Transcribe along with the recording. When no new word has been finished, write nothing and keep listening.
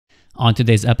On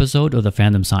today's episode of the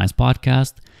Fandom Science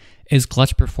Podcast, is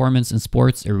clutch performance in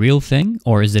sports a real thing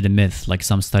or is it a myth like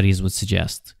some studies would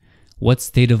suggest? What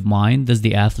state of mind does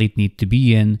the athlete need to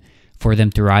be in for them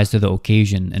to rise to the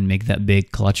occasion and make that big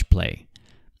clutch play?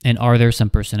 And are there some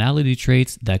personality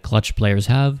traits that clutch players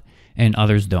have and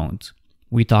others don't?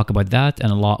 We talk about that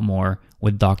and a lot more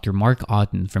with Dr. Mark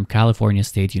Otten from California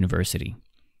State University.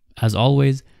 As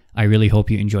always, I really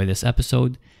hope you enjoy this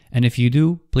episode. And if you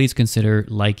do, please consider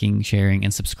liking, sharing,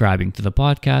 and subscribing to the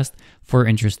podcast for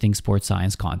interesting sports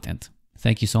science content.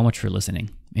 Thank you so much for listening.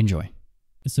 Enjoy.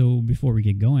 So before we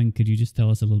get going, could you just tell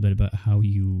us a little bit about how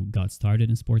you got started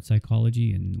in sports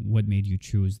psychology and what made you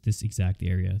choose this exact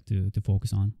area to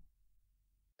focus on?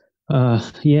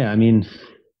 The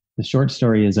short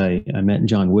story is I met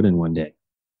John Wooden one day.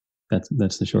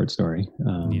 That's the short story.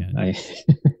 That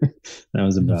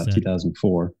was about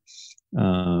 2004. As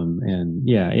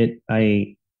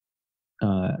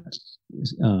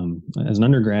an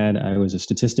undergrad, I was a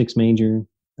statistics major,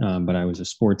 but I was a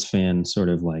sports fan, sort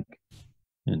of like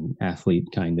an athlete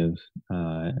kind of,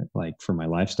 like for my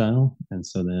lifestyle. And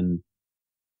so then,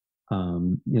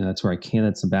 that's where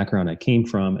that's the background I came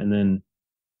from. And then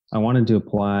I wanted to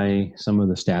apply some of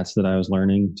the stats that I was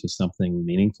learning to something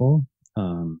meaningful,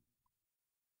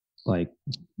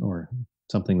 or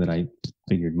something that I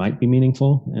figured might be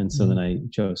meaningful. And so then I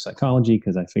chose psychology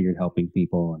because I figured helping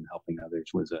people and helping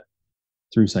others was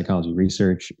through psychology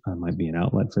research might be an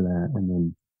outlet for that. And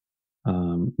then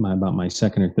about my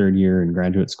second or third year in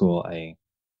graduate school, I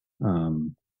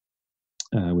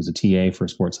was a TA for a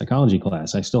sports psychology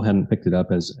class. I still hadn't picked it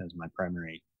up as my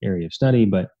primary area of study,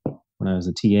 but when I was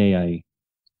a TA, I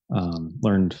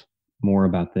learned more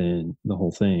about the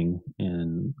whole thing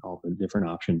and all the different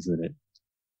options that it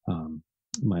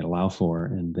might allow for.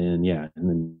 And then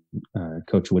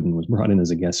Coach Wooden was brought in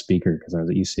as a guest speaker because I was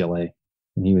at UCLA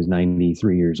and he was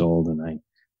 93 years old, and I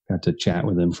got to chat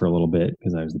with him for a little bit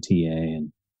because I was the TA.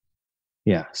 And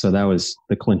so that was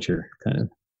the clincher kind of.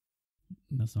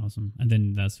 That's awesome. And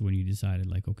then that's when you decided,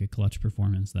 like, okay, clutch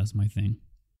performance, that's my thing.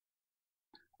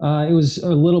 It was a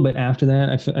little bit after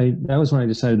that. That was when I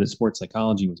decided that sports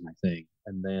psychology was my thing.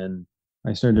 And then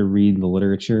I started to read the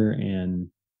literature, and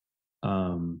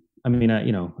I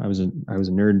was a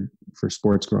nerd for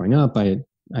sports growing up. I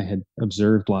had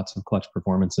observed lots of clutch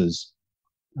performances.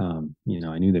 I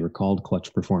knew they were called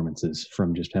clutch performances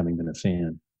from just having been a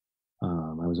fan.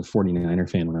 I was a 49er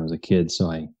fan when I was a kid,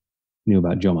 so I knew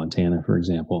about Joe Montana, for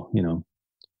example,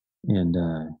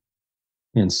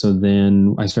 and so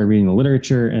then I started reading the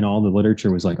literature, and all the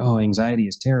literature was like, oh, anxiety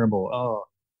is terrible. Oh,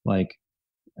 like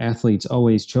athletes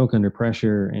always choke under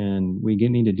pressure, and we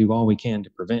need to do all we can to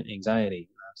prevent anxiety. And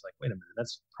I was like, wait a minute,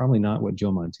 that's probably not what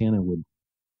Joe Montana would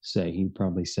say. He'd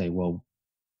probably say, well,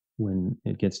 when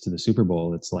it gets to the Super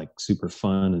Bowl, it's like super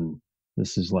fun and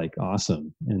this is like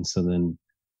awesome. And so then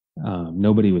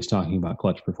nobody was talking about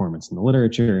clutch performance in the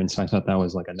literature. And so I thought that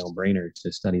was like a no-brainer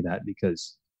to study that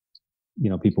because,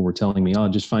 people were telling me, oh,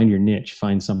 just find your niche,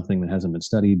 find something that hasn't been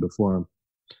studied before.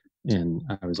 And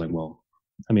I was like, well,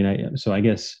 so I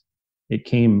guess it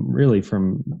came really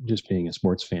from just being a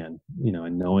sports fan,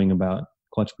 and knowing about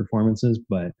clutch performances,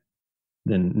 but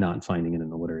then not finding it in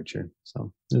the literature.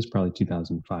 So it was probably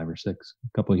 2005 or 6, a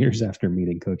couple of years after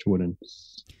meeting Coach Wooden.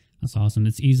 That's awesome.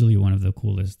 It's easily one of the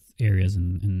coolest areas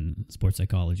in sports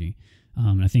psychology.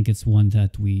 I think it's one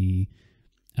that we,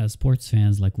 as sports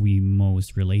fans, like we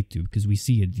most relate to because we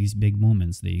see it. These big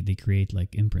moments, they create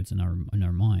like imprints in our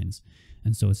minds,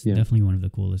 and so it's definitely one of the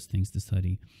coolest things to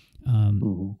study.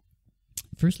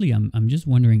 Firstly, I'm just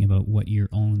wondering about what your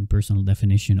own personal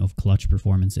definition of clutch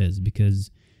performance is,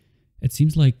 because it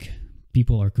seems like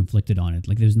people are conflicted on it.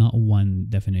 Like there's not one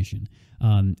definition.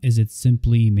 Is it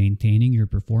simply maintaining your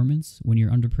performance when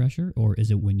you're under pressure, or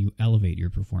is it when you elevate your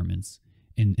performance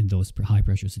in those high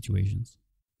pressure situations?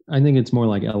 I think it's more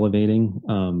like elevating.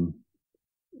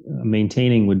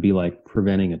 Maintaining would be like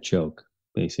preventing a choke,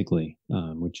 basically,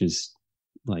 which is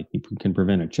like you can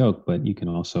prevent a choke, but you can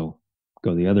also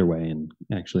go the other way and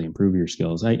actually improve your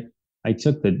skills. When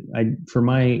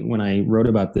I wrote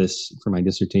about this for my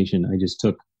dissertation, I just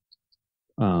took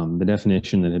the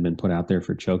definition that had been put out there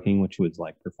for choking, which was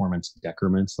like performance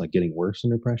decrements, like getting worse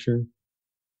under pressure.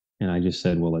 And I just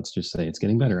said, well, let's just say it's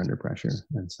getting better under pressure.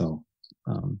 And so,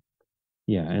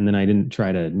 and then I didn't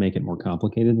try to make it more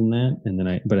complicated than that. And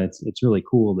then but it's really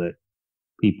cool that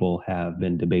people have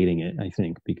been debating it, I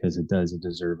think, because it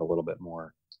deserve a little bit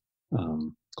more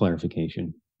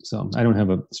clarification. So I don't have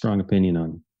a strong opinion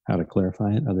on how to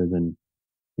clarify it other than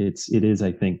it is,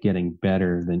 I think,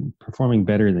 performing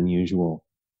better than usual,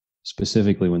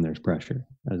 specifically when there's pressure,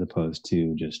 as opposed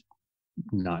to just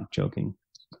not choking.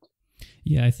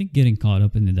 Yeah, I think getting caught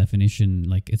up in the definition,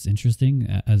 like it's interesting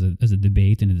as a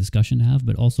debate and a discussion to have,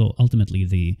 but also ultimately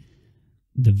the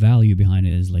value behind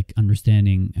it is like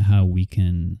understanding how you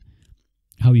can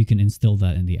instill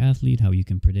that in the athlete, how you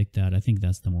can predict that. I think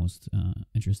that's the most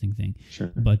interesting thing.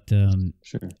 Sure. But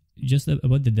sure. Just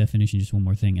about the definition, just one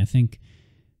more thing. I think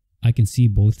I can see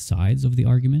both sides of the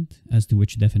argument as to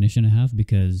which definition to have,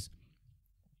 because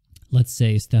let's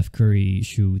say Steph Curry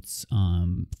shoots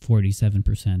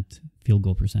 47% field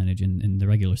goal percentage in the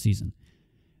regular season,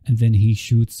 and then he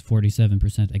shoots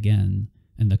 47% again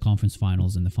in the conference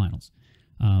finals and the finals.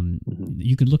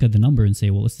 You could look at the number and say,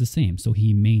 well, it's the same. So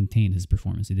he maintained his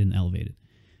performance. He didn't elevate it.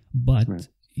 But, Right.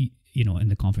 In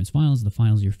the conference finals, the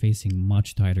finals, you're facing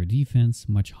much tighter defense,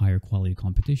 much higher quality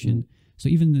competition. So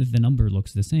even if the number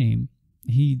looks the same,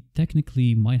 he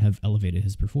technically might have elevated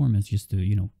his performance just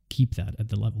to, keep that at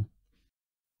the level.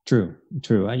 True.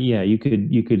 Yeah, you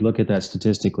could look at that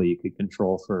statistically. You could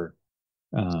control for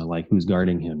like who's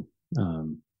guarding him,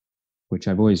 which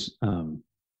I've always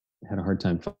had a hard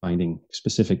time finding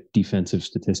specific defensive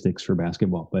statistics for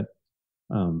basketball.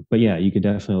 But yeah, you could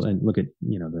definitely look at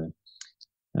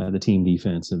the team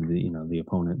defense of the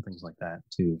opponent, things like that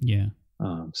too. Yeah.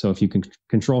 So if you can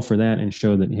control for that and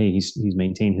show that, hey, he's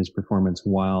maintained his performance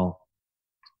while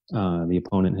the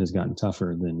opponent has gotten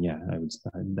tougher, then yeah,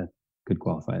 that could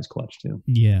qualify as clutch too.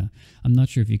 Yeah, I'm not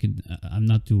sure if you could. I'm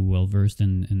not too well versed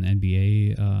in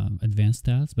NBA advanced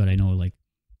stats, but I know like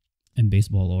in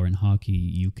baseball or in hockey,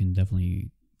 you can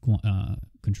definitely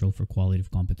control for quality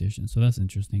of competition. So that's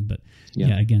interesting. But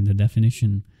yeah, again, the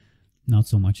definition, not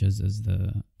so much as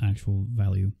the actual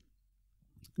value.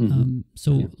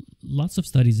 Lots of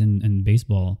studies in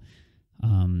baseball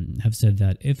have said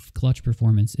that if clutch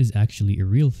performance is actually a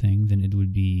real thing, then it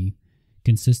would be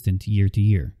consistent year to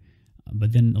year.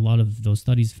 But then a lot of those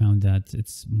studies found that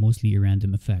it's mostly a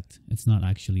random effect. It's not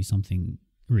actually something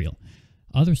real.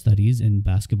 Other studies in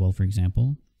basketball, for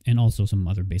example, and also some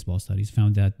other baseball studies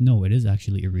found that no, it is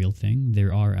actually a real thing.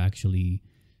 There are actually,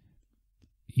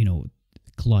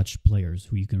 clutch players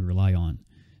who you can rely on.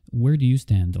 Where do you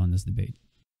stand on this debate?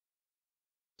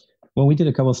 Well, we did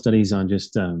a couple of studies on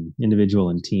just individual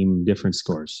and team difference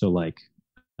scores. So like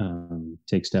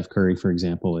take Steph Curry, for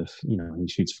example, if he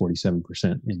shoots 47%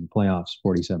 in the playoffs,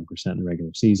 47% in the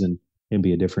regular season, it'd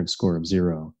be a different score of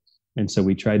 0. And so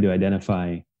we tried to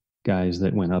identify guys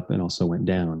that went up and also went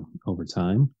down over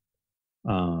time.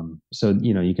 So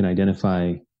you can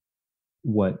identify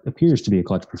what appears to be a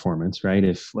clutch performance, right?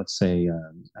 If let's say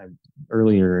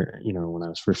earlier, when I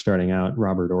was first starting out,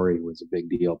 Robert Ory was a big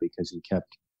deal because he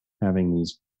kept having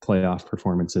these playoff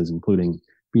performances, including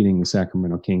beating the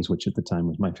Sacramento Kings, which at the time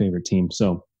was my favorite team.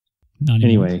 So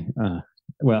anyway,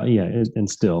 well, yeah, and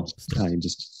still,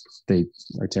 they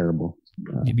are terrible.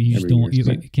 You just don't.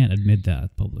 You can't admit that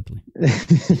publicly.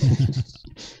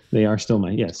 They are still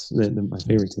my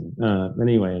favorite team.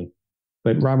 Anyway,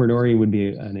 but Robert Ory would be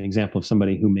an example of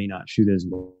somebody who may not shoot as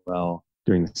well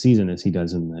during the season as he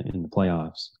does in the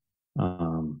playoffs.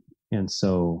 And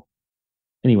so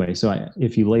anyway,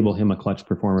 if you label him a clutch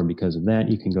performer because of that,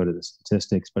 you can go to the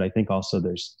statistics. But I think also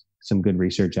there's some good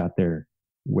research out there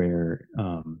where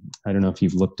I don't know if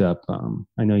you've looked up.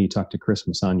 I know you talked to Chris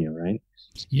Masagno, right?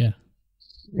 Yeah.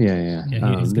 Yeah.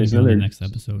 He's going to be on the next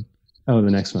episode. Oh,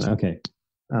 the next one. Okay.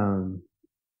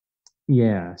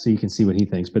 Yeah, so you can see what he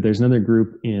thinks. But there's another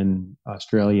group in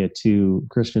Australia too,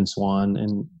 Christian Swan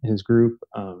and his group.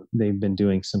 They've been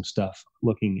doing some stuff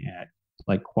looking at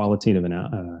like qualitative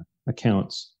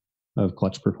accounts of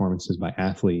clutch performances by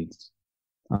athletes,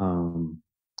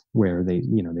 where they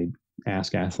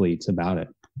ask athletes about it,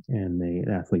 and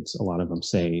a lot of them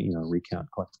say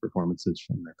recount clutch performances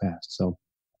from their past.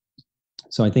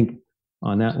 So I think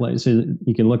on that, so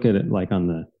you can look at it like on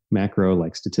the macro,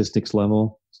 like statistics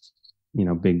level,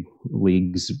 big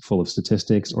leagues full of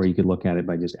statistics, or you could look at it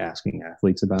by just asking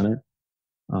athletes about it.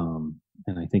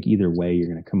 And I think either way, you're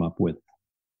going to come up with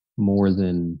more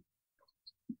than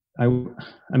I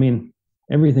mean,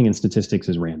 everything in statistics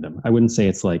is random. I wouldn't say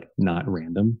it's like not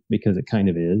random, because it kind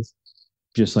of is,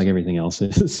 just like everything else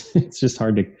is. It's just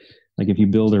hard to, like, if you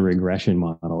build a regression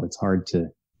model, it's hard to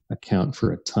account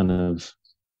for a ton of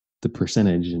the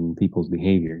percentage in people's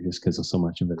behavior just because so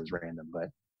much of it is random.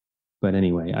 But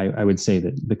anyway, I would say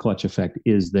that the clutch effect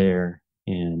is there,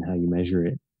 and how you measure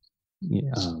it,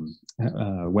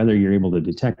 whether you're able to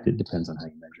detect it depends on how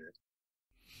you measure it.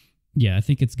 Yeah, I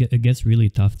think it gets really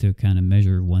tough to kind of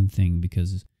measure one thing,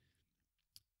 because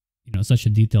such a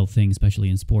detailed thing, especially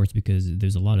in sports, because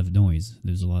there's a lot of noise,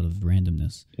 there's a lot of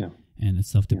randomness, yeah, and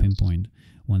it's tough to pinpoint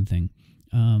one thing.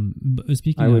 But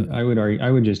speaking of,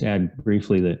 I would just add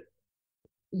briefly that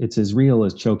it's as real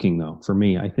as choking, though. For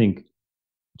me, I think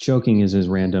choking is as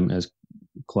random as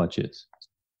clutch is.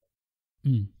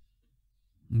 mm,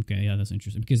 okay, yeah, that's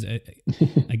interesting because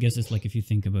I guess it's like if you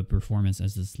think about performance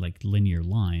as this like linear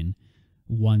line,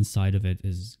 one side of it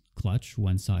is clutch,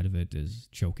 one side of it is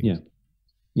choking. Yeah,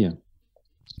 yeah,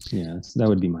 yeah. That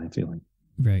would be my feeling.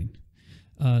 Right.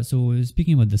 So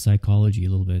speaking about the psychology a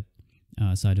little bit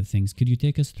side of things, could you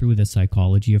take us through the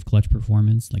psychology of clutch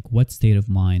performance? Like, what state of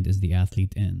mind is the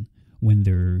athlete in when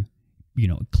they're,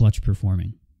 clutch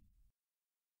performing?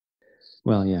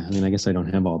 Well, yeah. I mean, I guess I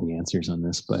don't have all the answers on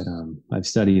this, but I've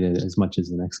studied it as much as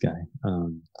the next guy.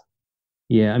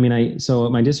 Yeah, I mean, so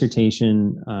my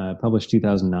dissertation published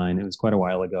 2009. It was quite a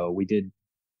while ago. We did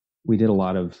a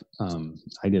lot of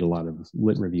I did a lot of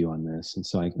lit review on this, and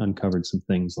so I uncovered some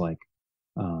things like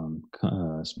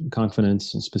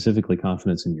confidence, and specifically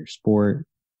confidence in your sport,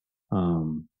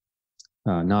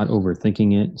 not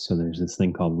overthinking it. So there's this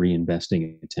thing called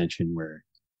reinvesting attention, where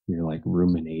you're like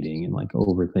ruminating and like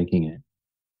overthinking it.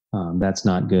 That's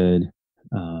not good.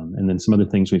 And then some other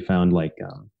things we found, like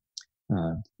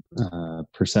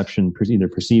perception, either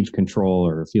perceived control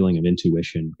or a feeling of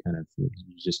intuition, kind of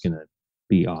just going to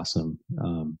be awesome.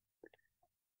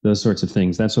 Those sorts of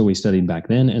things. That's what we studied back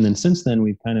then. And then since then,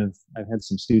 I've had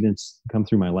some students come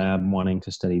through my lab wanting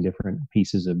to study different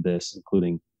pieces of this,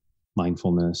 including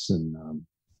mindfulness and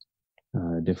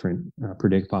different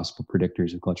possible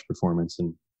predictors of clutch performance.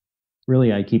 And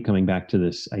really, I keep coming back to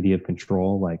this idea of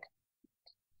control, like,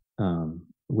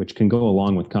 which can go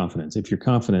along with confidence. If you're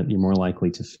confident, you're more likely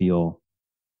to feel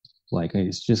like, hey,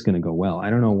 it's just going to go well.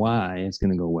 I don't know why it's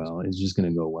going to go well. It's just going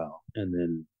to go well.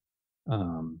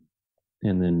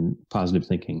 And then positive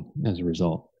thinking as a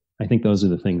result. I think those are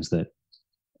the things that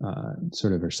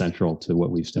sort of are central to what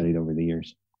we've studied over the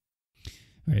years.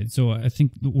 Right. So I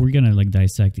think we're going to like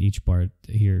dissect each part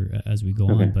here as we go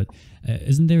on, but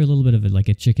isn't there a little bit of like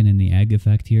a chicken and the egg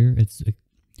effect here? It's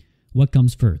what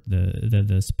comes first,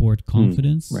 the sport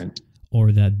confidence right,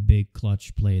 or that big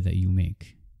clutch play that you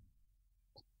make?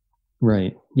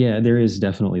 Right. Yeah, there is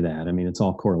definitely that. I mean, it's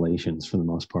all correlations for the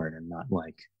most part, and not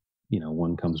like,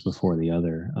 one comes before the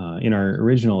other. In our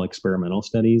original experimental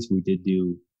studies, we did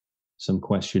do some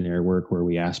questionnaire work where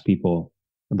we asked people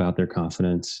about their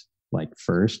confidence like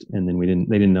first, and then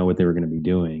they didn't know what they were going to be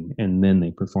doing, and then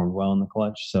they performed well in the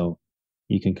clutch. So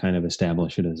you can kind of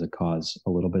establish it as a cause a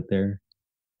little bit there.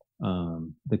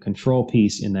 The control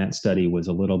piece in that study was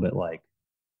a little bit like,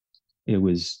 it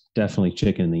was definitely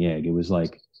chicken and the egg. It was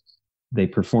like they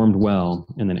performed well,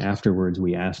 and then afterwards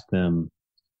we asked them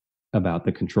about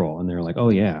the control, and they're like, oh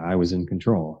yeah, I was in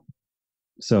control.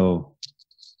 So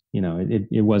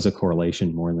it was a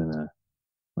correlation more than a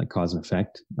like cause and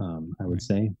effect, I would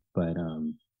say. But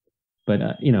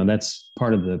that's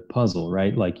part of the puzzle,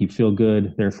 right? Like, you feel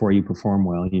good, therefore you perform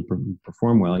well. You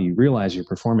perform well, you realize you're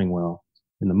performing well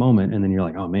in the moment, and then you're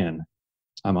like, oh man,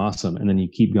 I'm awesome. And then you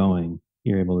keep going,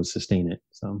 you're able to sustain it.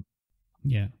 So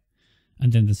yeah.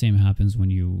 And then the same happens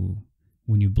when you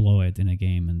blow it in a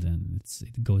game, and then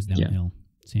it goes downhill.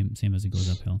 Yeah. Same as it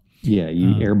goes uphill. Yeah,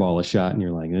 you airball a shot, and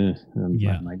you're like,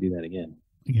 I might do that again.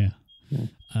 Yeah.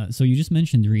 So you just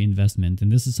mentioned reinvestment,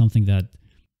 and this is something that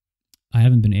I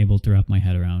haven't been able to wrap my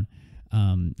head around.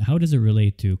 How does it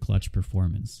relate to clutch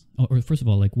performance? Or first of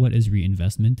all, like, what is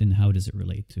reinvestment, and how does it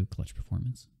relate to clutch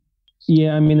performance?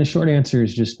 Yeah, I mean, the short answer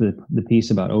is just the piece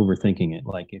about overthinking it.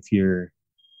 Like, if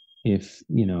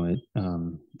it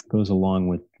goes along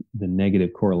with the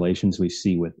negative correlations we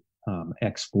see with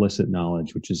explicit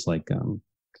knowledge, which is like, the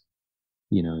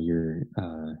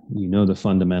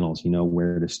fundamentals,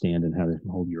 where to stand and how to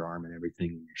hold your arm and everything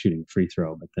when you're shooting a free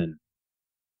throw. But then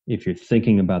if you're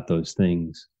thinking about those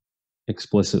things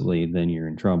explicitly, then you're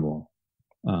in trouble.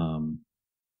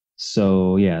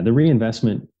 So yeah, the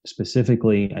reinvestment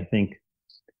specifically, I think,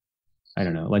 I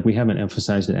don't know, like, we haven't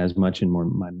emphasized it as much in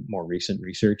my more recent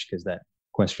research, because that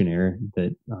questionnaire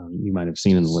that you might have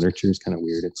seen in the literature is kind of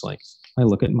weird. It's like, I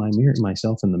look at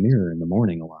myself in the mirror in the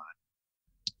morning a lot.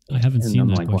 I haven't seen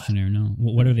that questionnaire. No,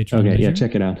 what are they trying to measure? Yeah,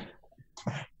 check it out.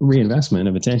 Reinvestment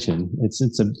of attention.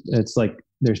 It's like,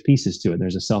 there's pieces to it.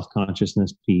 There's a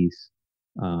self-consciousness piece,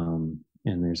 and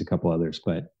there's a couple others,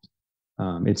 but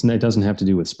it doesn't have to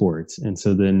do with sports. And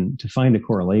so then to find a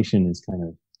correlation is kind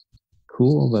of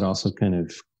cool, but also kind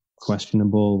of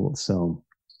questionable. So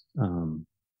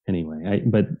anyway,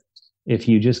 but if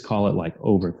you just call it like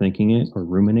overthinking it or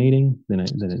ruminating, then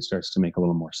it starts to make a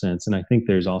little more sense. And I think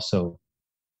there's also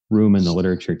room in the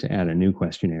literature to add a new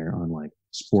questionnaire on like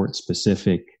sport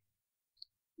specific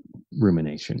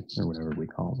rumination, or whatever we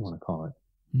want to call it.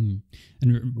 Hmm.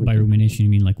 And by rumination, you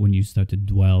mean like when you start to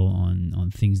dwell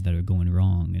on things that are going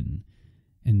wrong,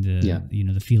 and the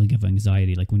the feeling of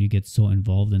anxiety, like when you get so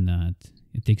involved in that,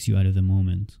 it takes you out of the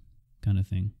moment, kind of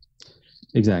thing.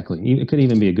 Exactly. It could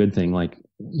even be a good thing, like,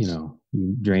 you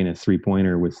drain a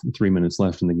 3-pointer with 3 minutes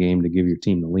left in the game to give your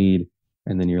team the lead,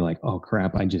 and then you're like, "Oh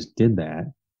crap, I just did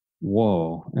that.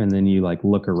 Whoa!" And then you like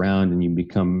look around and you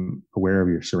become aware of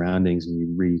your surroundings and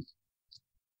you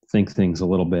rethink things a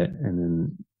little bit, and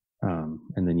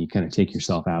then you kind of take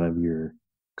yourself out of your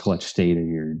clutch state or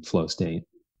your flow state.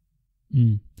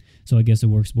 Mm. So I guess it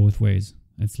works both ways.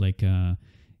 It's like when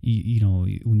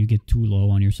you get too low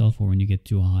on yourself or when you get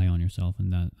too high on yourself,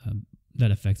 and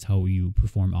that affects how you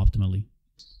perform optimally.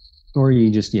 Or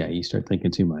you just, you start thinking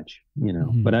too much.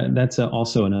 Mm-hmm. But that's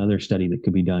also another study that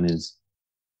could be done is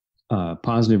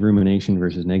positive rumination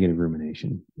versus negative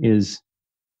rumination. Is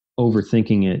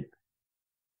overthinking it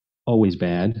always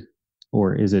bad,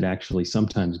 or is it actually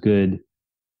sometimes good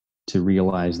to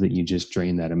realize that you just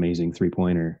drained that amazing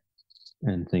 3-pointer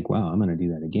and think, wow, I'm going to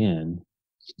do that again?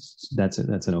 That's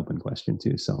an open question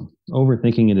too. So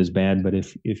overthinking it is bad, but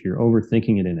if you're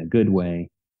overthinking it in a good way,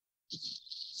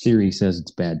 theory says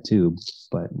it's bad too,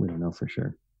 but we don't know for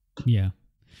sure. Yeah,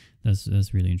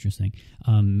 that's really interesting.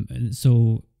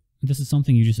 So this is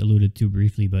something you just alluded to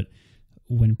briefly, but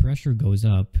when pressure goes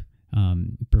up,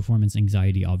 performance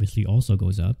anxiety obviously also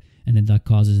goes up, and then that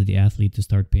causes the athlete to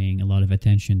start paying a lot of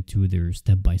attention to their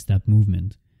step-by-step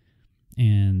movement,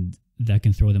 and that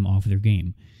can throw them off their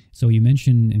game. So you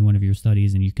mentioned in one of your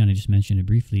studies, and you kind of just mentioned it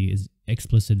briefly, is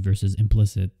explicit versus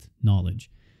implicit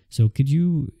knowledge. So could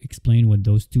you explain what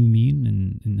those two mean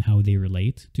and how they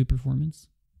relate to performance?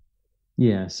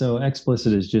 Yeah. So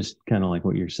explicit is just kind of like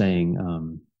what you're saying.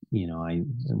 I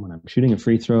when I'm shooting a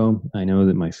free throw, I know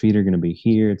that my feet are going to be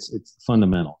here. It's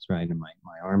fundamentals, right? And my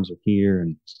arms are here,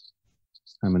 and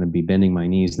I'm going to be bending my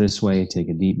knees this way. Take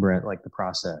a deep breath, like the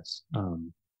process.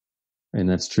 And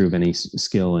that's true of any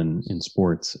skill in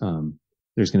sports.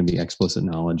 There's going to be explicit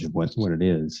knowledge of what it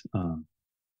is.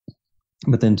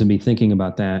 But then to be thinking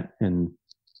about that and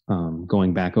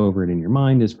going back over it in your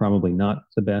mind is probably not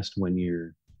the best when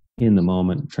you're in the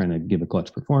moment trying to give a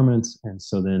clutch performance. And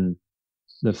so then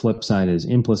the flip side is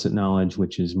implicit knowledge,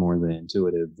 which is more the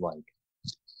intuitive, like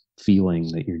feeling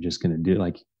that you're just going to do.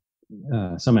 Like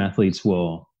some athletes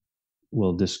will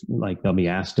just like they'll be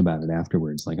asked about it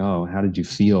afterwards, like, "Oh, how did you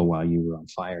feel while you were on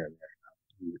fire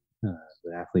there?"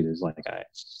 The athlete is like,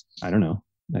 I don't know.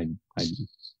 I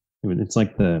it's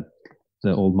like the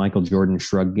old Michael Jordan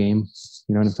shrug game.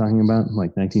 You know what I'm talking about?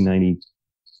 Like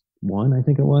 1991, I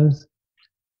think it was,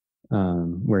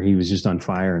 where he was just on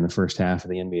fire in the first half of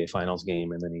the NBA Finals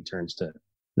game, and then he turns to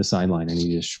the sideline and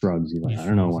he just shrugs. He's like, "I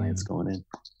don't know why it's going in."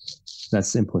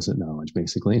 That's implicit knowledge,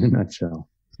 basically, in a nutshell.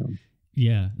 So.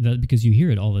 Yeah, that because you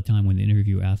hear it all the time when they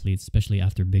interview athletes, especially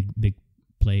after big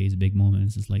plays, big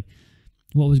moments. It's like,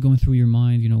 what was going through your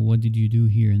mind? What did you do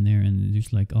here and there? And they're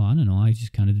just like, oh, I don't know. I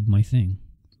just kind of did my thing,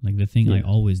 like the thing I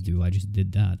always do. I just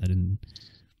did that. I didn't.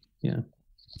 Yeah.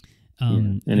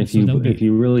 And if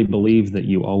you really believe that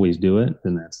you always do it,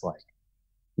 then that's like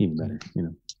even better.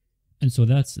 And so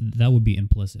that would be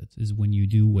implicit, is when you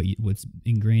do what's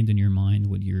ingrained in your mind,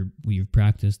 what you've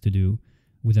practiced to do,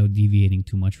 without deviating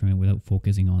too much from it, without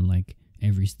focusing on like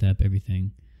every step,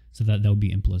 everything. So that would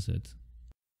be implicit.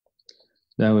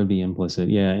 That would be implicit,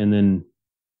 yeah. And then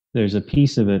there's a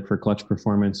piece of it for clutch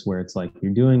performance where it's like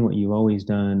you're doing what you've always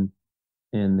done,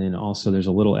 and then also there's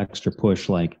a little extra push,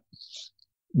 like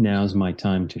now's my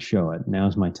time to show it.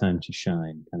 Now's my time to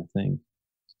shine, kind of thing.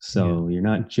 So you're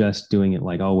not just doing it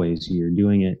like always. You're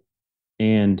doing it,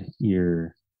 and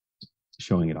you're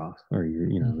showing it off, or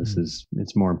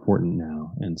it's more important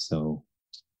now, and so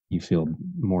you feel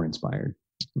more inspired,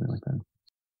 something like that.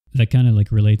 That kind of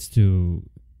like relates to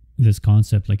this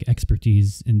concept, like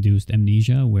expertise induced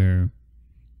amnesia, where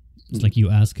it's like you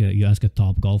ask a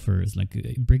top golfer, it's like,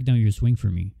 break down your swing for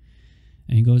me,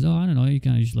 and he goes, oh, I don't know, you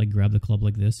kind of just like grab the club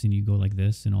like this and you go like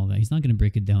this and all that. He's not going to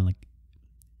break it down like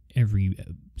every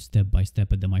step by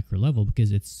step at the micro level,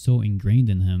 because it's so ingrained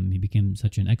in him. He became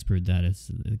such an expert that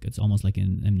it's almost like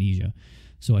an amnesia.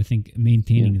 So I think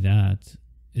maintaining that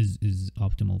is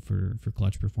optimal for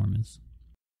clutch performance.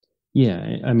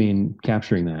 Yeah, I mean,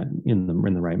 capturing that in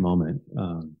the right moment.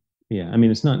 I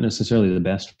mean, it's not necessarily the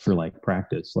best for like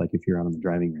practice. Like if you're out on the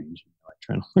driving range, and you're like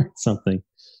trying to learn something,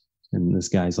 and this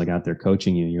guy's like out there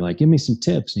coaching you, and you're like, "Give me some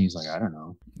tips," and he's like, "I don't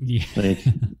know." Yeah, like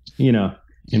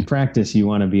in practice, you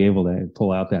want to be able to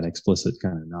pull out that explicit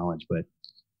kind of knowledge, but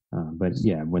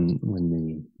yeah, when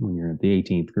you're at the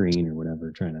 18th green or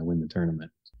whatever, trying to win the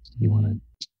tournament, you want to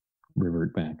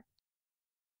revert back.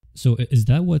 So is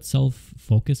that what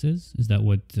self-focus is? Is that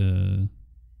what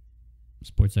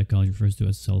sports psychology refers to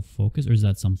as self-focus, or is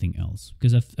that something else?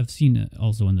 Because I've seen it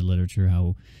also in the literature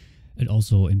how it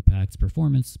also impacts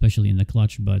performance, especially in the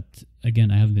clutch. But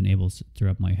again, I haven't been able to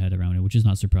wrap my head around it, which is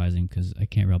not surprising because I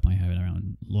can't wrap my head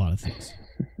around a lot of things.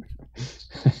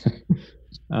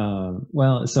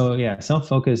 Well, so yeah,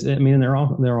 self-focus. I mean, they're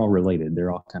all related.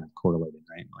 They're all kind of correlated,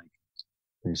 right? Like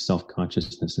there's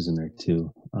self-consciousness is in there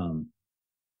too.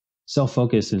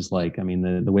 Self-focus is like, I mean,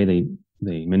 the way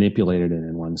they manipulated it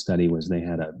in one study was they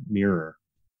had a mirror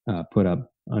put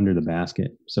up under the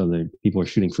basket, so the people were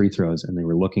shooting free throws and they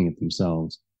were looking at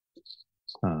themselves,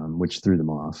 which threw them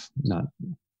off, not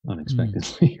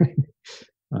unexpectedly.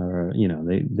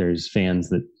 There's fans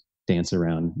that dance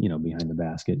around, behind the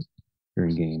basket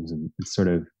during games, and it's sort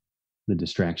of the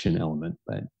distraction element.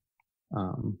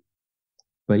 Um,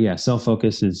 but yeah,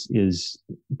 self-focus is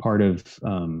part of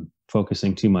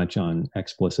focusing too much on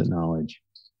explicit knowledge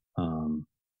um,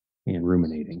 and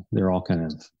ruminating. They're all kind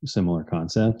of similar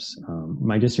concepts.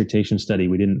 My dissertation study,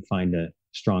 we didn't find a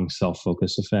strong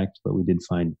self-focus effect, but we did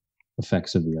find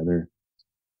effects of the other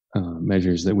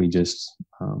measures that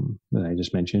that I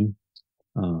just mentioned.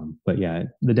 But yeah,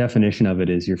 the definition of it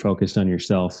is you're focused on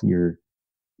yourself, you're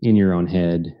in your own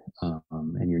head,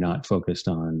 and you're not focused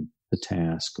on the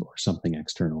task or something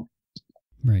external.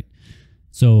 Right.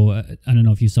 So I don't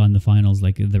know if you saw in the finals,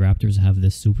 like the Raptors have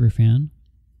this super fan,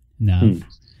 Nav.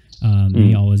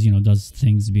 He always, does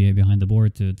things behind the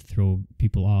board to throw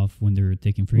people off when they're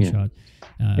taking free shot.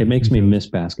 It makes me miss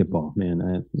basketball,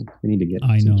 man. We need to get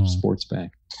some sports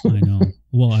back. I know.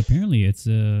 Well, apparently it's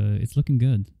looking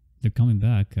good. They're coming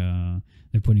back.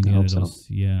 They're putting together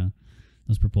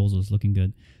those proposals, looking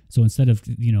good. So instead of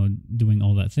doing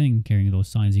all that thing, carrying those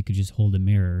signs, he could just hold a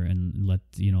mirror and let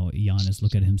Giannis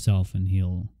look at himself, and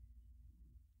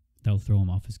that'll throw him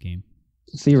off his game.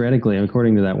 Theoretically,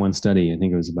 according to that one study, I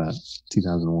think it was about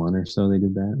 2001 or so they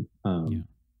did that.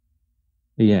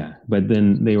 Yeah, but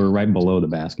then they were right below the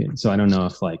basket, so I don't know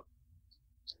if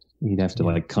he'd have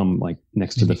to come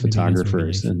next to the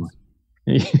photographers and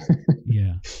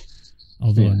yeah.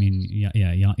 Although I mean, you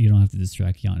don't have to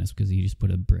distract Giannis because he just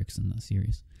put up bricks in the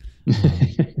series.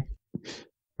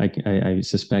 I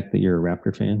suspect that you're a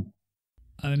Raptor fan.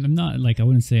 I'm not I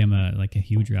wouldn't say I'm a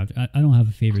huge Raptor. I don't have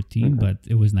a favorite team, but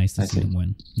it was nice to see them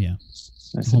win. Yeah,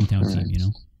 hometown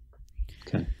team,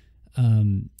 Okay.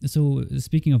 So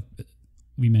speaking of,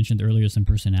 we mentioned earlier some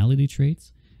personality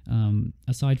traits.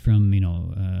 Aside from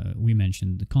we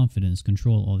mentioned the confidence,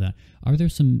 control, all that. Are there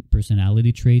some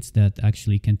personality traits that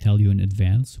actually can tell you in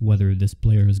advance whether this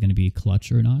player is going to be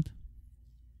clutch or not?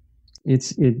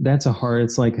 It's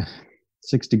like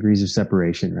 6 degrees of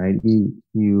separation, right?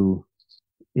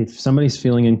 If somebody's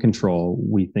feeling in control,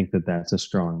 we think that that's a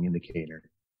strong indicator.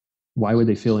 Why would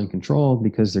they feel in control?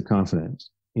 Because they're confident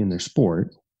in their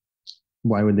sport.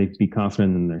 Why would they be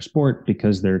confident in their sport?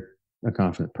 Because they're a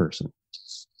confident person.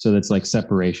 So that's like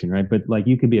separation, right? But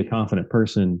you could be a confident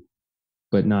person,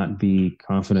 but not be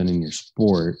confident in your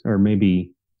sport. Or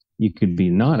maybe you could be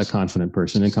not a confident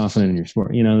person and confident in your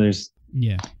sport.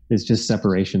 There's just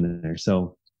separation there.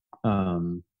 So,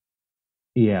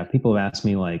 people have asked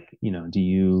me do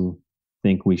you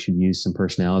think we should use some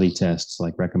personality tests,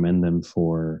 recommend them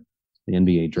for the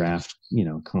NBA draft,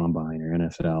 combine or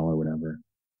NFL or whatever.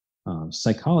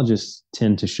 Psychologists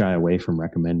tend to shy away from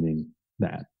recommending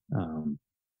that.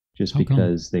 Just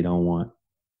because they don't want.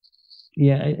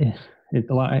 It's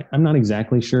a lot. I'm not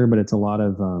exactly sure, but it's a lot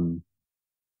of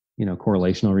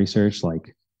correlational research,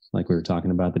 like we were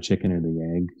talking about the chicken or the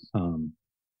egg.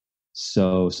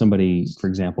 So somebody, for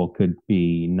example, could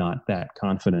be not that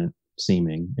confident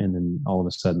seeming, and then all of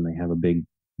a sudden they have a big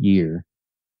year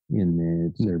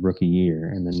in their rookie year,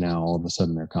 and then now all of a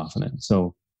sudden they're confident.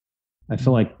 So I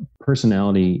feel like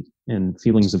personality and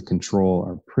feelings of control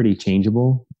are pretty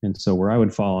changeable. And so where I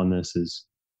would fall on this is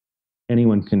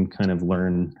anyone can kind of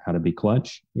learn how to be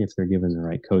clutch if they're given the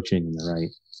right coaching and the right,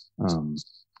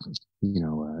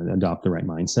 adopt the right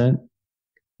mindset.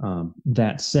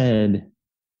 That said,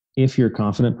 if you're a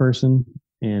confident person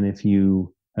and if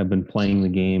you have been playing the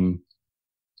game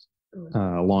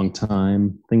a long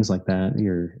time, things like that,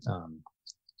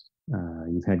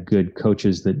 you've had good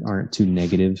coaches that aren't too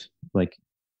negative.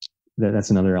 That's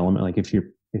another element. If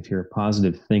you're a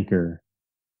positive thinker,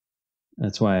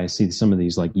 that's why I see some of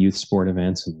these youth sport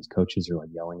events and these coaches are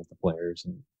yelling at the players,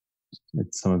 and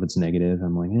some of it's negative.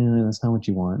 I'm like, that's not what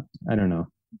you want. I don't know.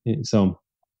 So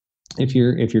if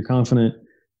you're confident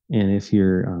and if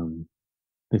you're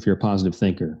a positive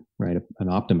thinker, right, an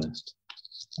optimist,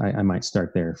 I might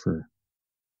start there for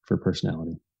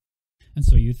personality. And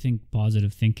so you think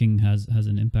positive thinking has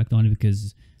an impact on it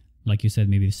because, like you said,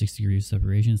 maybe the 6 degrees of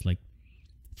separation is like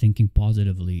thinking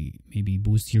positively maybe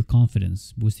boosts your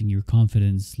confidence. Boosting your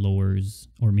confidence lowers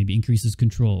or maybe increases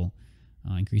control.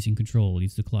 Increasing control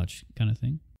leads to clutch kind of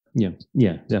thing.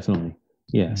 Yeah, definitely.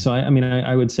 Yeah. Mm. So I mean,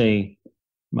 I would say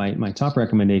my top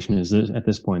recommendation is this, at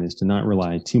this point is to not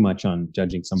rely too much on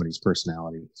judging somebody's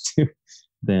personality to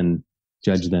then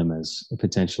judge them as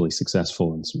potentially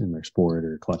successful in their sport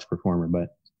or clutch performer.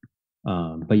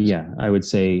 But yeah, I would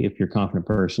say if you're a confident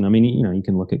person, I mean, you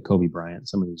can look at Kobe Bryant,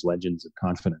 some of these legends of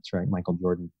confidence, right? Michael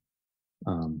Jordan,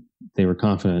 they were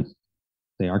confident.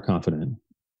 They are confident,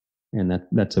 and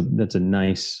that's a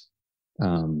nice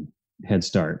head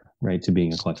start, right, to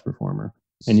being a clutch performer.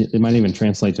 And it might even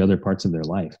translate to other parts of their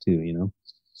life too.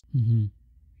 Mm-hmm.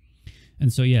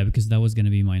 And so, yeah, because that was going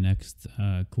to be my next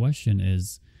question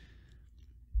is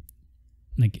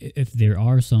like if there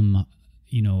are some,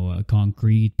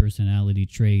 concrete personality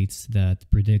traits that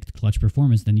predict clutch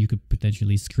performance, then you could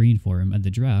potentially screen for him at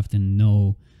the draft and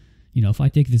know, if I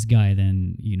take this guy,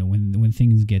 then, when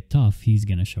things get tough, he's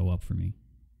going to show up for me.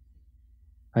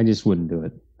 I just wouldn't do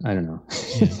it. I don't know.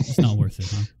 Yeah, it's not worth it,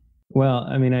 huh? Well,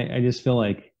 I mean, I just feel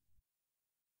like,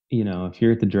 if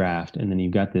you're at the draft and then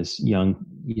you've got this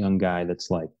young guy that's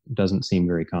like doesn't seem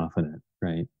very confident,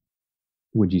 right?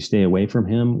 Would you stay away from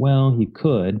him? Well, you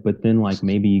could, but then like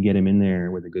maybe you get him in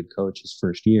there with a good coach his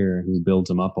first year who builds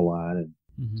him up a lot. And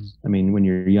I mean, when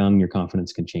you're young, your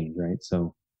confidence can change, right?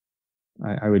 So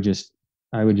I would just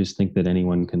think that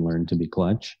anyone can learn to be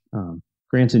clutch.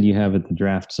 Granted, you have at the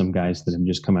draft some guys that have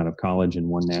just come out of college and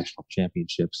won national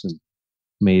championships and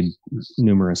made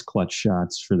numerous clutch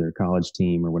shots for their college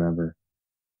team or whatever.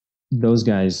 Those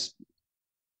guys,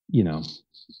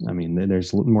 I mean,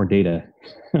 there's more data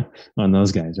on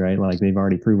those guys, right? Like they've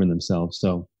already proven themselves.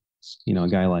 So, a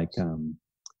guy like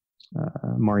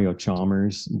Mario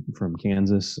Chalmers from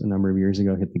Kansas a number of years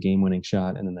ago hit the game-winning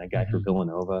shot, and then that guy for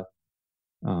Villanova,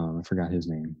 I forgot his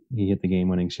name. He hit the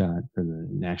game-winning shot for the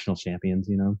national champions.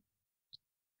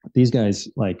 These guys,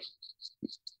 like,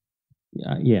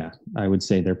 yeah, I would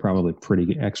say they're probably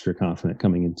pretty extra confident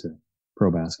coming into pro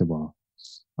basketball.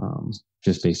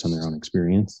 Just based on their own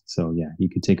experience. So yeah, you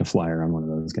could take a flyer on one of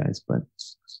those guys, but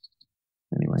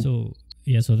anyway.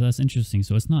 So that's interesting.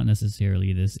 So it's not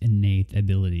necessarily this innate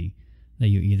ability that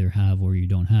you either have or you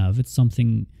don't have. It's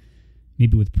something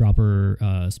maybe with proper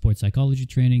sports psychology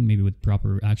training, maybe with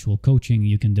proper actual coaching,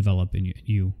 you can develop and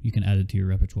you can add it to your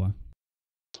repertoire.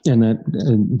 And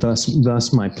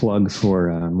thus my plug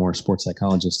for more sports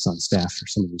psychologists on staff for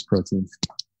some of these pro teams.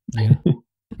 Yeah.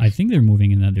 I think they're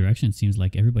moving in that direction. It seems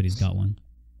like everybody's got one.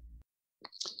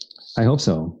 I hope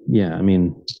so. Yeah. I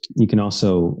mean, you can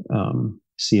also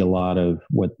see a lot of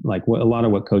what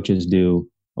coaches do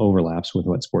overlaps with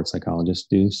what sports psychologists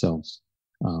do. So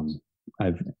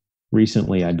I've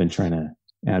been trying to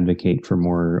advocate for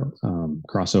more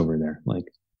crossover there. Like,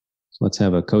 let's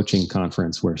have a coaching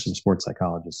conference where some sports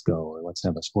psychologists go, or let's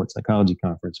have a sports psychology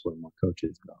conference where more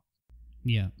coaches go.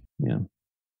 Yeah. Yeah.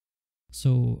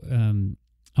 So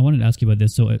I wanted to ask you about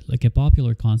this. So like a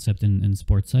popular concept in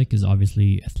sports psych is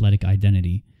obviously athletic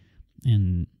identity.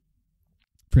 And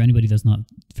for anybody that's not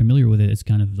familiar with it, it's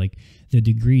kind of like the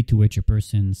degree to which a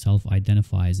person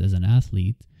self-identifies as an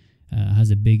athlete has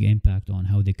a big impact on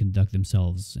how they conduct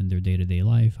themselves in their day-to-day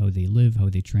life, how they live, how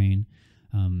they train.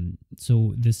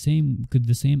 So could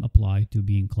the same apply to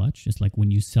being clutch? It's like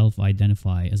when you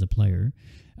self-identify as a player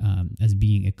as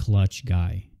being a clutch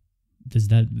guy. Does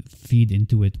that feed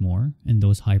into it more in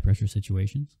those high pressure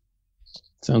situations?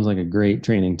 Sounds like a great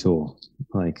training tool.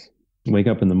 Like, wake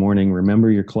up in the morning,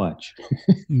 remember your clutch.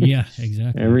 Yeah,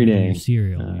 exactly. Every day. Your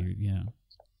cereal. Yeah.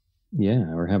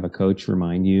 Yeah. Or have a coach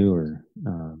remind you, or,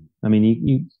 I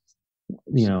mean,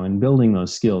 in building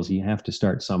those skills, you have to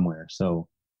start somewhere. So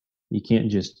you can't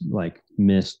just like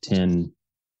miss 10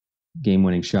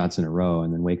 game-winning shots in a row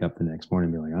and then wake up the next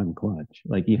morning and be like, I'm clutch.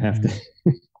 Like you have to,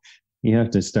 you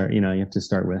have to start,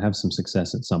 have some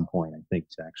success at some point, I think,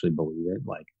 to actually believe it.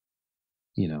 Like,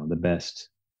 the best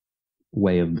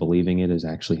way of believing it is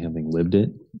actually having lived it.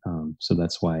 So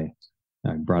that's why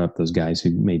I brought up those guys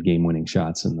who made game-winning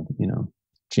shots in the,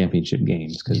 championship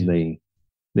games, because they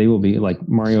will be like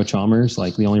Mario Chalmers.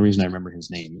 Like, the only reason I remember his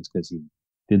name is because he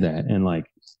did that. And like,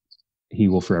 he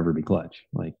will forever be clutch,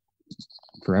 like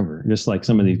forever. Just like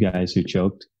some of these guys who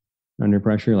choked under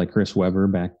pressure, like Chris Webber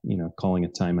back, calling a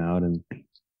timeout in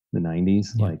the 90s.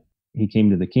 Yeah. Like, he came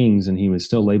to the Kings and he was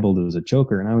still labeled as a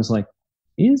choker. And I was like,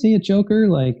 is he a choker?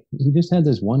 Like, he just had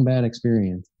this one bad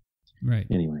experience. Right.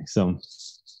 Anyway,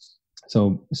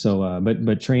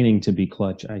 but training to be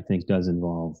clutch, I think, does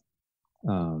involve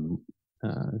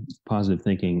positive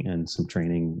thinking and some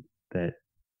training that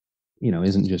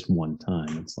isn't just one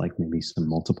time. It's like maybe some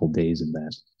multiple days of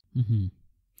that. Mm-hmm.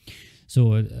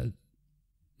 So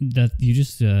that you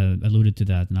just alluded to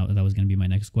that. Now that was going to be my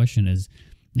next question. Is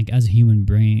like as a human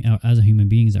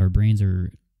beings, our brains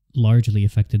are largely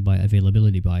affected by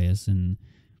availability bias. And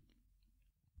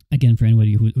again, for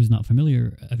anybody who's not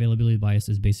familiar, availability bias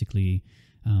is basically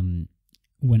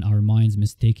when our minds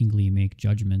mistakenly make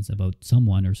judgments about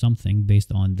someone or something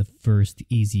based on the first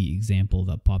easy example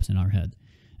that pops in our head.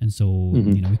 And so,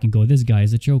 Mm-hmm. we can go, this guy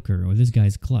is a choker or this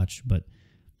guy's clutch, but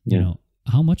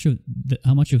how much of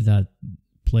that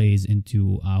plays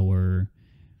into our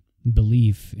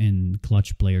belief in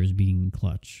clutch players being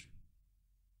clutch?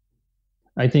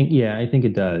 I think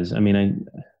it does. I mean,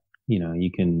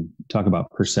 you can talk about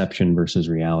perception versus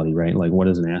reality, right? Like, what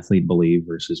does an athlete believe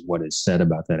versus what is said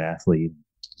about that athlete?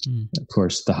 Of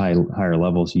course, the higher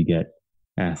levels, you get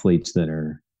athletes that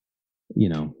are,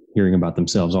 hearing about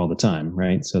themselves all the time,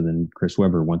 right? So then Chris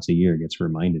Webber once a year gets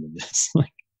reminded of this,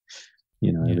 like,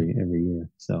 every year.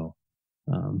 So,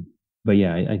 but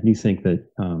yeah, I do think that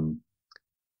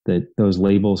that those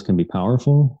labels can be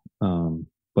powerful,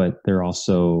 but they're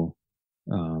also,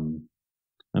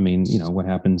 I mean, what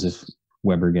happens if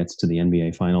Weber gets to the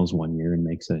NBA Finals one year and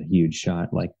makes a huge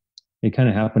shot? Like, it kind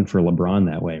of happened for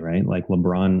LeBron that way, right? Like,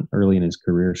 LeBron early in his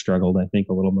career struggled, I think,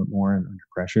 a little bit more under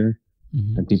pressure.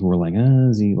 Mm-hmm. And people were like,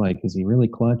 is he really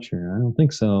clutch? Or I don't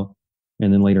think so.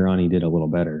 And then later on, he did a little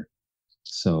better.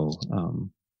 So,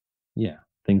 yeah,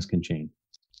 things can change.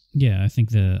 Yeah, I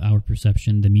think our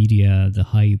perception, the media, the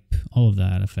hype, all of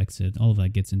that affects it. All of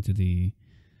that gets into the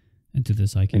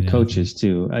psyche. And coaches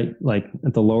too. I like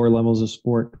at the lower levels of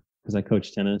sport, because I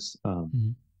coach tennis. Mm-hmm.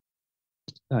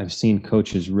 I've seen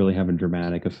coaches really have a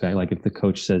dramatic effect. Like, if the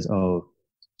coach says, "Oh,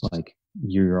 like,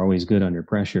 you're always good under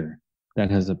pressure,"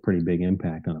 that has a pretty big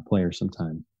impact on a player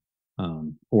sometimes.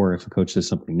 Or if a coach says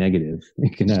something negative,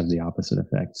 it can have the opposite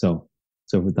effect. So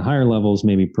with the higher levels,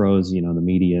 maybe pros, the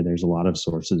media, there's a lot of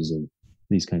sources of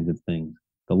these kinds of things.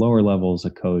 The lower levels, a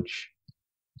coach,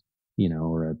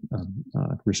 or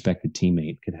a respected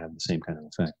teammate could have the same kind of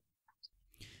effect.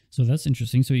 So that's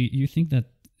interesting. So you think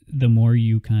that the more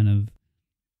you kind of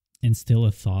instill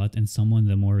a thought in someone,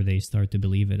 the more they start to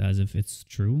believe it as if it's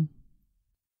true?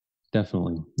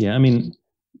 Definitely. Yeah. I mean,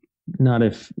 not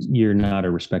if you're not a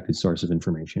respected source of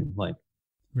information. Like,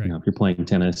 right. If you're playing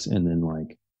tennis and then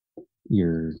like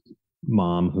your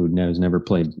mom who has never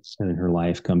played in her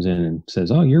life comes in and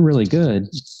says, "Oh, you're really good."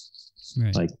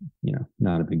 Right. Like,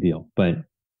 not a big deal. But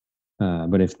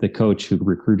if the coach who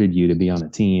recruited you to be on a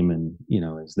team and,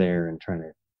 is there and trying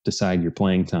to decide your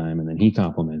playing time, and then he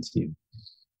compliments you,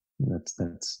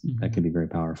 that could be very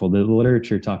powerful. The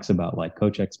literature talks about like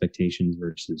coach expectations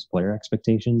versus player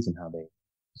expectations and how they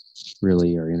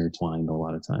really are intertwined a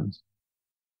lot of times.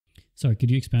 Sorry,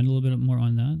 could you expand a little bit more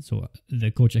on that? So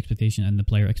the coach expectation and the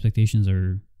player expectations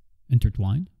are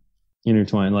intertwined?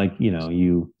 Like,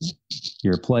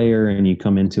 you're a player and you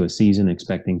come into a season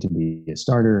expecting to be a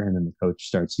starter, and then the coach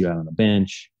starts you out on the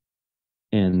bench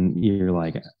and you're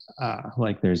like,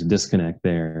 there's a disconnect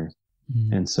there.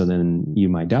 Mm-hmm. And so then you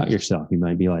might doubt yourself. You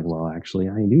might be like, well, actually,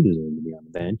 I do deserve to be on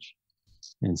the bench.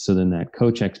 And so then that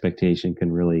coach expectation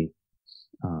can really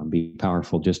be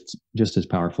powerful, just as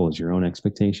powerful as your own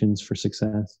expectations for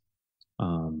success.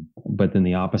 But then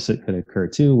the opposite could occur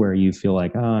too, where you feel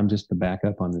like, I'm just the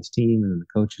backup on this team. And then the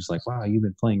coach is like, wow, you've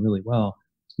been playing really well.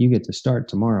 You get to start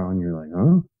tomorrow. And you're like,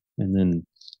 oh, and then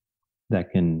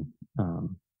that can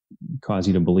cause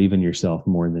you to believe in yourself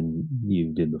more than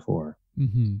you did before.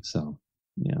 Mm-hmm. So,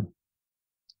 yeah.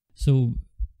 So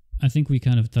I think we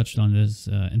kind of touched on this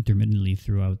intermittently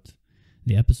throughout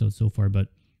the episode so far, but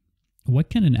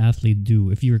what can an athlete do,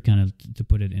 if you were kind of to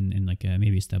put it in like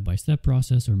maybe a step-by-step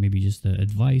process or maybe just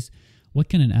advice, what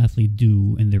can an athlete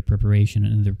do in their preparation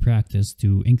and in their practice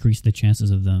to increase the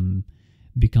chances of them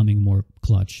becoming more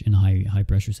clutch in high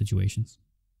pressure situations?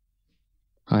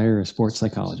 Hire a sports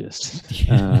psychologist.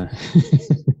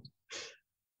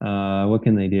 What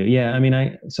can they do? Yeah, I mean,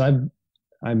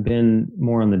 I've been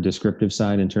more on the descriptive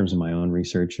side in terms of my own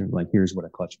research. Like, here's what a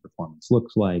clutch performance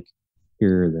looks like.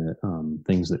 Here are the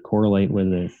things that correlate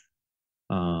with it.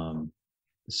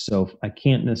 So I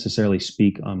can't necessarily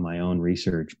speak on my own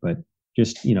research, but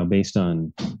just, based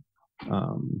on,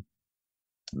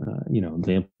 the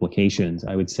implications,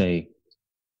 I would say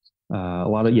a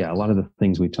lot of the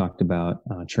things we talked about,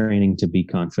 training to be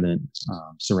confident,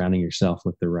 surrounding yourself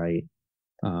with the right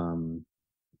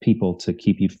people to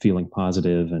keep you feeling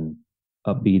positive and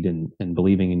upbeat and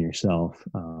believing in yourself,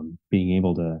 being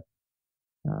able to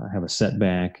have a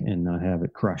setback and not have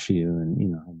it crush you, and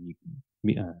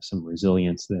some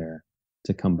resilience there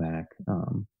to come back.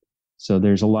 So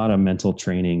there's a lot of mental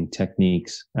training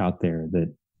techniques out there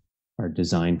that are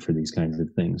designed for these kinds of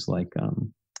things. Like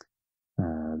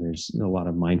there's a lot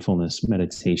of mindfulness,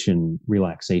 meditation,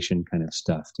 relaxation kind of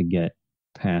stuff to get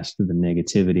past the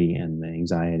negativity and the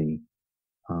anxiety.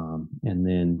 And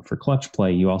then for clutch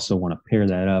play, you also want to pair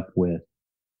that up with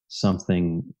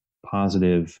something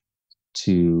positive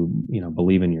to,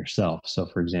 believe in yourself. So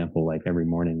for example, like every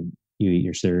morning you eat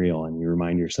your cereal and you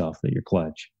remind yourself that you're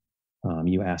clutch.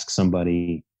 You ask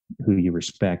somebody who you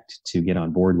respect to get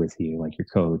on board with you, like your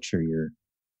coach or your,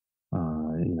 a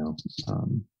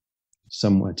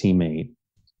teammate,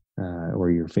 or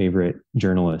your favorite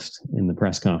journalist in the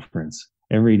press conference.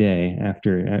 Every day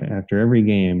after every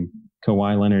game,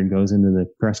 Kawhi Leonard goes into the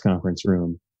press conference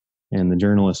room and the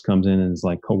journalist comes in and is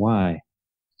like, Kawhi,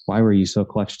 why were you so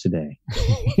clutch today?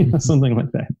 Something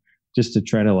like that, just to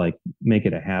try to like make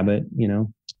it a habit,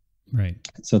 Right.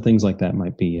 So things like that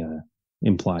might be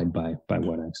implied by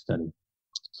what I've studied.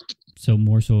 So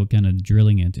more so kind of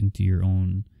drilling it into your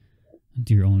own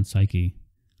psyche,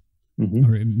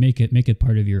 or make it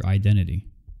part of your identity.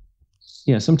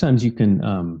 Yeah. Sometimes you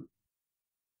can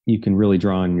really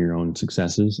draw on your own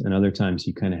successes, and other times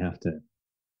you kind of have to,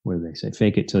 what do they say?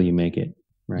 Fake it till you make it,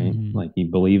 right? Mm-hmm. Like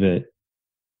you believe it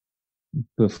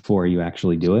before you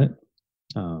actually do it.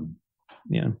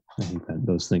 Yeah, I think that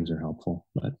those things are helpful.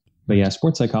 But yeah,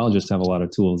 sports psychologists have a lot of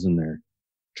tools in their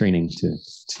training to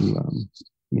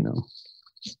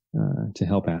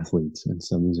help athletes, and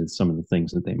so these are some of the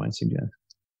things that they might suggest.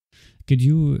 Could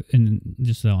you, and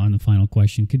just on the final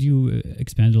question, could you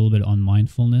expand a little bit on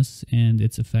mindfulness and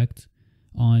its effect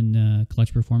on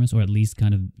clutch performance, or at least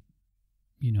kind of,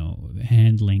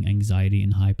 handling anxiety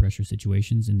in high pressure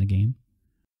situations in the game?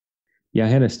 Yeah, I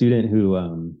had a student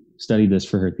who studied this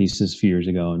for her thesis a few years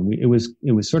ago, and it was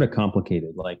sort of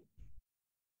complicated. Like,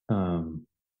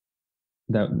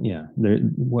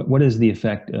 what is the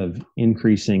effect of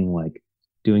increasing, like,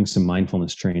 doing some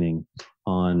mindfulness training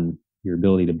on your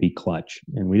ability to be clutch?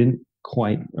 And we didn't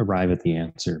quite arrive at the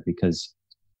answer, because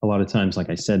a lot of times, like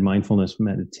I said, mindfulness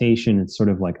meditation, it's sort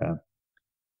of like a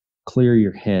clear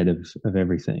your head of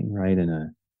everything, right?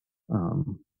 And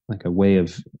like a way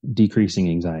of decreasing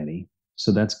anxiety.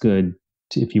 So that's good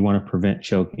if you want to prevent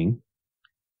choking.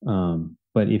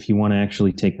 But if you want to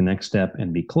actually take the next step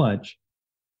and be clutch,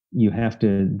 you have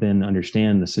to then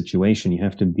understand the situation. You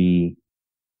have to be,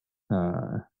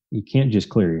 you can't just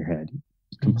clear your head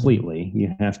completely. Mm-hmm.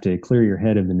 You have to clear your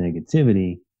head of the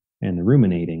negativity and the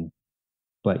ruminating,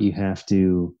 but you have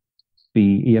to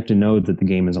know that the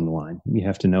game is on the line. You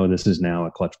have to know this is now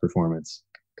a clutch performance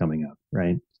coming up,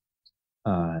 right?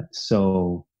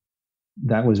 So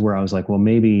that was where I was like, well,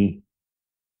 maybe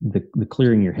the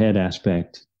clearing your head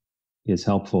aspect is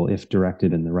helpful if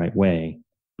directed in the right way,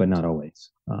 but not always.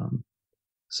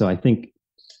 So I think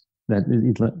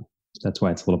that's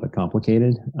why it's a little bit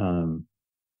complicated. And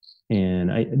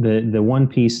the one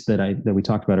piece that we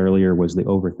talked about earlier was the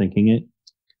overthinking it.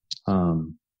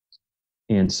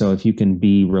 And so if you can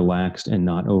be relaxed and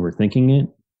not overthinking it,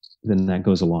 then that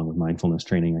goes along with mindfulness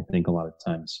training. I think a lot of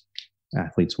times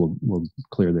athletes will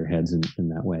clear their heads in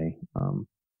that way.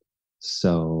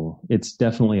 So it's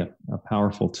definitely a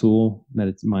powerful tool,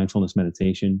 mindfulness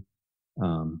meditation,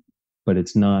 but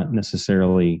it's not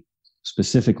necessarily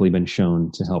specifically been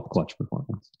shown to help clutch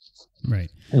performance.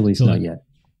 Right. At least not yet.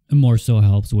 It more so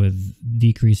helps with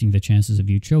decreasing the chances of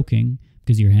you choking,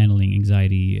 because you're handling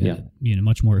anxiety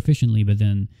much more efficiently. But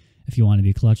then if you want to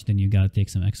be clutch, then you got to take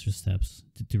some extra steps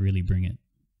to really bring it.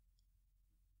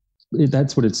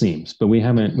 That's what it seems, but we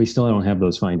still don't have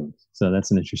those findings. So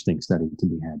that's an interesting study to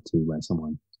be had too by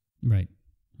someone. Right.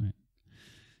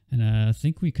 And I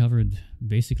think we covered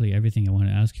basically everything I want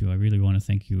to ask you. I really want to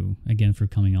thank you again for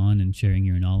coming on and sharing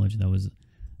your knowledge. That was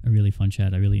a really fun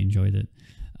chat. I really enjoyed it.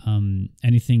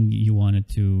 Anything you wanted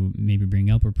to maybe bring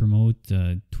up or promote,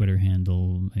 Twitter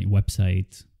handle,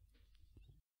 website?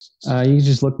 You can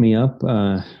just look me up,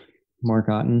 Mark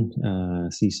Otten,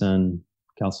 CSUN,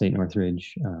 Cal State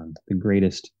Northridge, the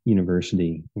greatest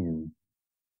university in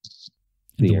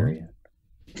the area.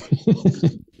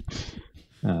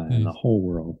 In the whole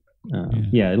world.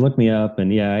 Look me up.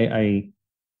 And I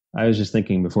was just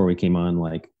thinking before we came on,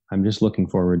 like, I'm just looking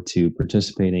forward to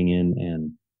participating in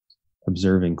and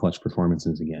observing clutch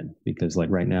performances again, because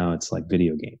like right now it's like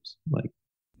video games, like,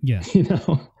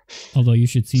 although you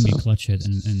should see me clutch it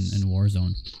in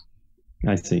Warzone.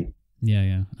 I see.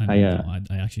 I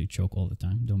actually choke all the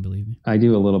time. Don't believe me. I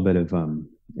do a little bit of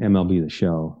MLB The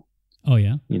Show. Oh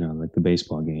yeah, like the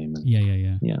baseball game.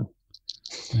 Yeah.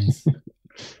 Nice.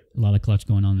 A lot of clutch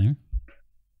going on there.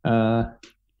 Uh,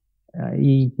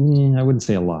 I wouldn't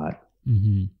say a lot.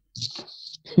 Hmm.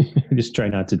 Just try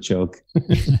not to choke.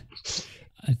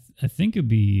 I think it'd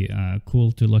be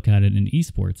cool to look at it in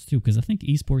esports too, because I think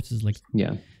esports is like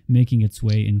Yeah. making its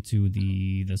way into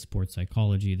the sports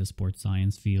psychology, the sports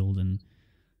science field, and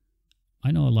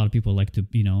I know a lot of people like to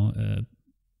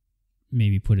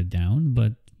maybe put it down,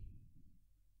 but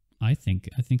I think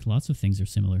lots of things are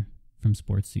similar from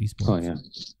sports to esports. Oh yeah,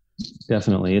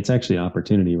 definitely. It's actually an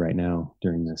opportunity right now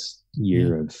during this Yeah,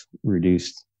 year of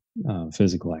reduced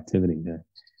physical activity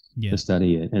yeah, to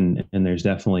study it. And there's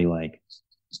definitely like,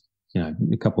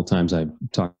 a couple times I've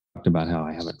talked about how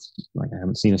I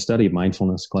haven't seen a study of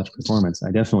mindfulness clutch performance.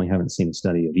 I definitely haven't seen a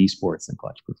study of esports and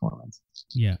clutch performance.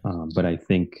 yeah. But I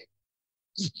think,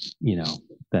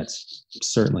 that's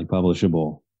certainly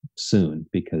publishable soon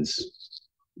because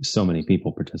so many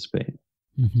people participate.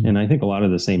 Hmm. And I think a lot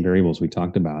of the same variables we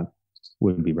talked about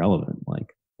would be relevant.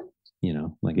 Like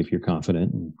if you're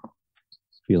confident and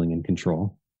feeling in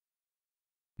control.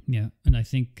 Yeah, and I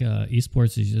think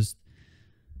esports is just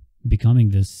becoming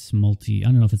this I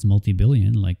don't know if it's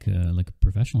multi-billion like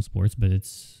professional sports, but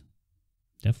it's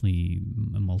definitely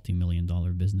a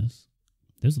multi-million-dollar business.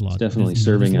 There's a It's lot. definitely There's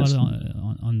serving a lot us.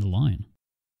 on the line.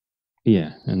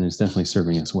 Yeah. And it's definitely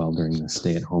serving us well during the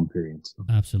stay at home period. So.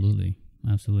 Absolutely,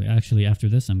 absolutely. Actually, after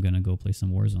this, I'm gonna go play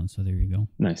some Warzone. So there you go.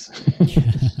 Nice.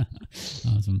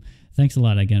 Awesome. Thanks a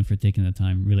lot again for taking the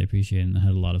time. Really appreciate it, and I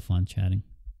had a lot of fun chatting.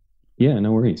 Yeah,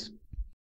 no worries.